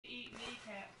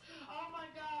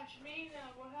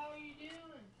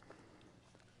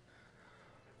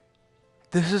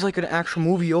This is like an actual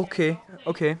movie. Okay,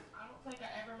 okay. I don't think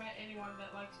I ever met anyone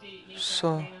that likes to eat meat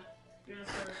So, like Mina. You're the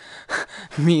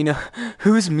first. Mina.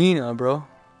 Who's Mina, bro?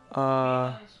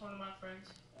 Mina is one of my friends.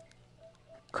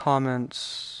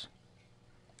 Comments.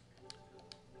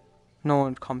 No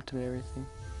one commented everything.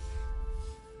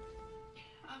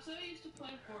 I'm so used to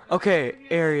playing Fortnite. Okay,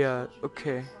 area.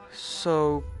 Okay,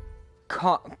 so,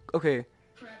 okay.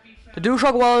 The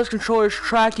DualShock wireless controller is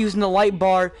tracked using the light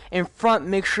bar in front.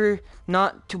 Make sure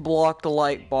not to block the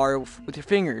light bar with your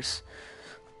fingers.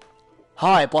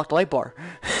 Hi, block the light bar.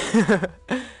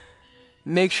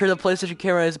 Make sure the PlayStation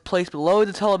camera is placed below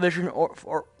the television or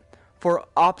for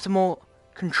optimal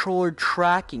controller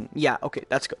tracking. Yeah, okay,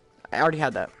 that's good. I already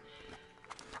had that.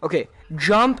 Okay,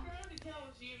 jump. I can already tell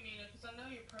it's you, Mina, because I know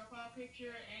your profile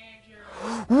picture and your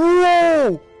Whoa!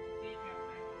 detail thing.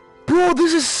 Bro,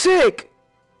 this is sick!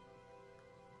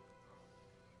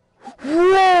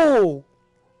 Whoa!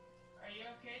 Are you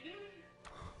okay, dude?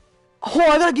 Hold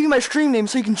on, I gotta give you my stream name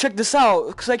so you can check this out,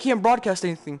 because I can't broadcast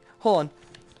anything. Hold on.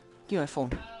 Give me my phone.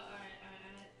 Alright.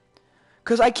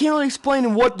 Because I can't really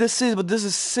explain what this is, but this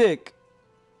is sick.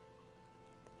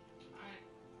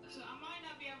 Alright. So I might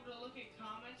not be able to look at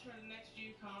comments for the next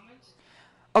few comments.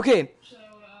 Okay, So,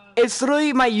 it's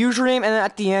literally my username and then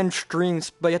at the end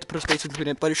streams, but you have to put a space between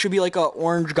it. But it should be like a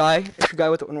orange guy. It's a guy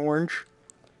with an orange.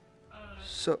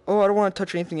 So, oh, I don't want to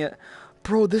touch anything yet.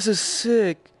 Bro, this is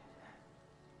sick.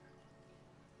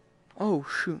 Oh,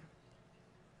 shoot.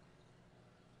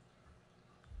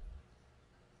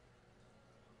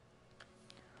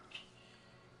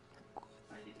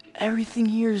 Everything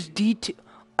here is detail.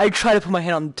 I try to put my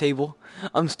hand on the table.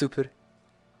 I'm stupid.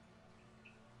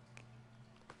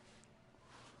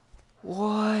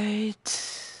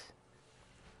 What?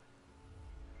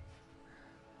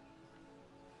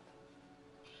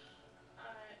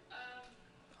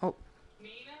 Oh.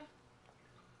 Mina?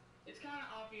 It's kind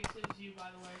of obvious it's you, by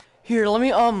the way. Here, let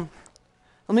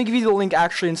me give you the link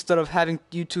actually instead of having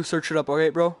you two search it up. Okay,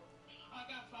 bro?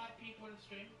 I got 5 people in the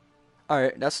stream. All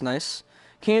right, that's nice.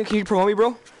 Can you promote me,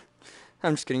 bro?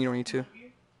 I'm just kidding. You don't need to.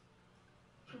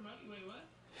 Promote you? Wait,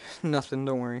 what? Nothing.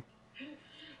 Don't worry.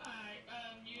 Alright,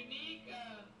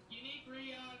 unique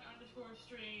Rion underscore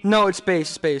stream. No, it's space.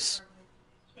 Space.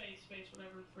 Space,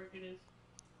 whatever the frick it is.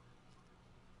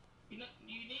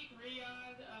 Unique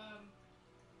Rion,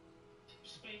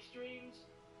 space streams.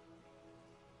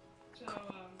 So, go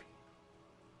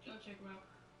check them out.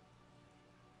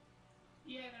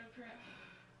 Yeah, no crap.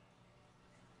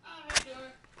 Oh, how you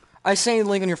doing? I sent you the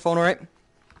link on your phone, alright?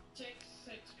 6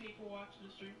 people watching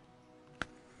the stream.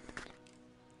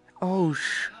 Oh,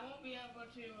 I won't be able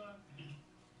to,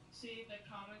 see the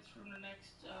comments from the next,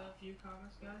 few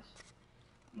comments, guys.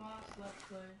 Moss Let's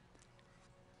Play.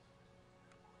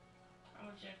 I'm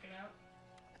gonna check it out.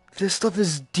 this stuff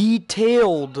is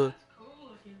detailed. That's cool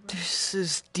looking, bro. This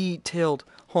is detailed.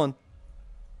 Hold on.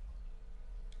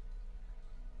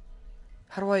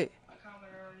 How do I? I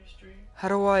commented on your stream. How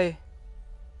do I?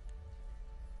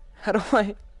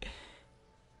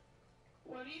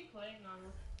 What are you playing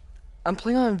on? I'm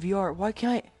playing on VR. Why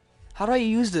can't I? How do I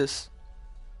use this?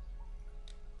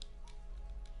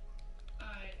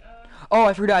 Alright, Oh,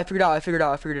 I figured it out. I figured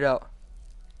it out.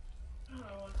 I don't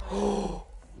know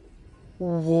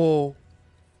Whoa.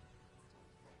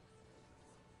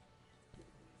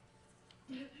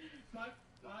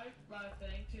 my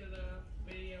thing to the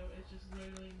video is just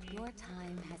literally me. Your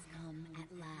time has come at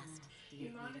last, Do dear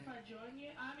you mind if reader. I join you?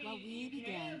 I mean, Well, we you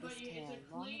began can, but this it's tale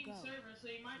a long clean ago. server, so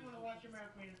you might want to watch your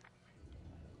mouth, Mina.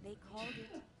 They called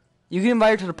it You can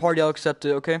invite her to the party. I'll accept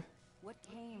it. Okay. what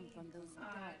came from those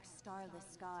dark, starless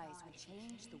skies would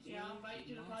change the Yeah, I'll world invite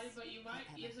you to the party, once but you might.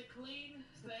 forever. It's a clean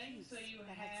thing, so you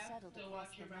that had have settled to across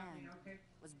watch your the mouth, land Mina, okay?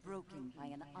 was broken by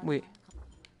an Wait.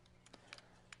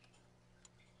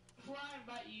 Before I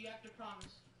invite you, you have to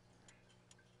promise.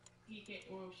 He can't,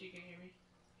 or she can hear me.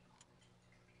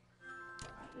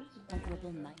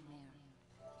 unutterable nightmare.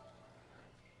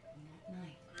 And that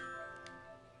night,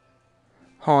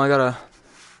 Hold on, I gotta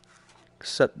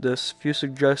accept this. If you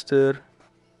suggested.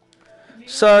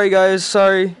 Sorry, guys.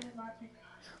 Sorry.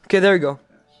 Okay, there we go.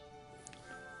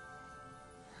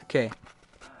 Okay.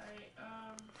 Alright,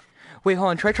 Wait, hold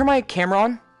on. Try to turn my camera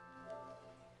on.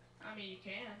 I mean, you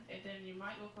can, and then you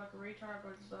might look like a retard,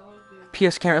 but it's all good.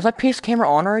 PS camera. Is my PS camera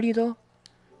on already, though?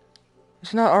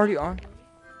 It's not already on.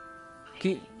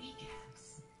 Can you-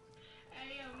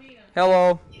 Hey, Mina.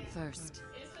 Hello. first,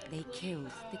 they killed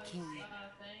the king.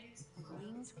 The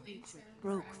winged creature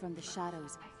broke from the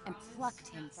shadows and plucked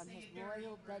him from his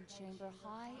royal bedchamber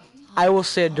high atop. I will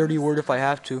say a dirty word if I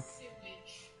have to.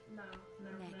 No.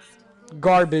 Next,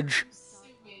 Garbage.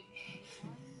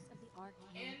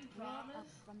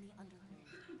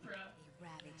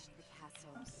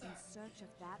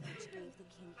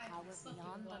 power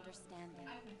beyond understanding.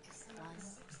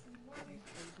 One of the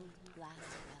fabled glass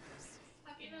brothers.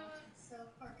 You know what?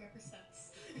 South Park ever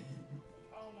since.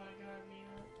 Oh my god, Mia.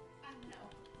 I know.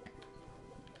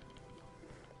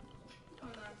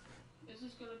 Hold on. This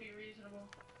is gonna be reasonable.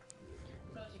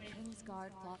 Trust The me.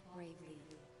 Kingsguard fought bravely,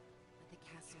 but the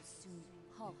castle soon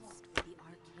pulsed with the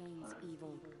arcane's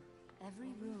evil.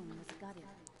 Every room was gutted,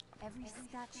 every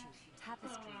statue,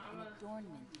 tapestry, and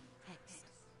adornment hexed.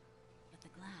 But the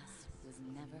glass was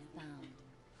never found.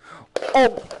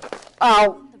 Oh!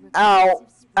 Ow! Ow!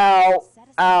 Ow!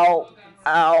 Ow!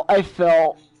 Ow! I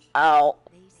fell. Ow!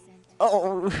 They sent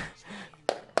Oh! champion,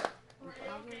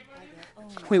 empowered by their own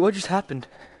Wait, what just happened?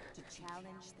 to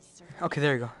challenge the serpent Okay,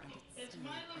 there you go. and its Does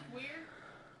mine look weird?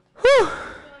 Whew! I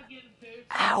feel like getting boots.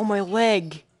 Ow, my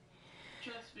leg!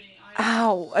 Trust me.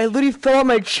 Ow! I literally fell out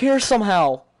my chair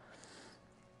somehow.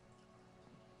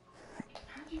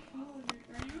 How'd you fall?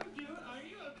 Are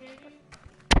you okay,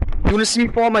 dude? You wanna see me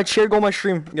fall on my chair? Go on my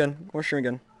stream again. Go on my stream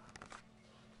again.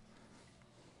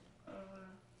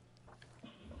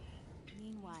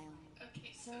 Meanwhile,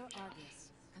 Okay, Sir Argus,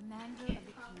 commander of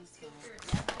the Kingsguard,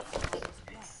 led the soldiers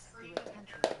west through a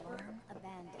country long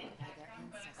abandoned by their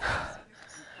ancestors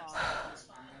and far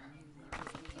from their newly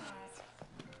risen kings.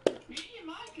 Read your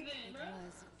mic then, It bro.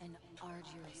 was an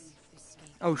arduous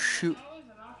escape. Oh shoot. Always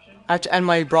an option. I have to end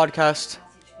my broadcast.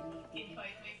 Passage beneath the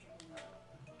Fight me.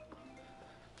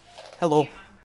 Hello.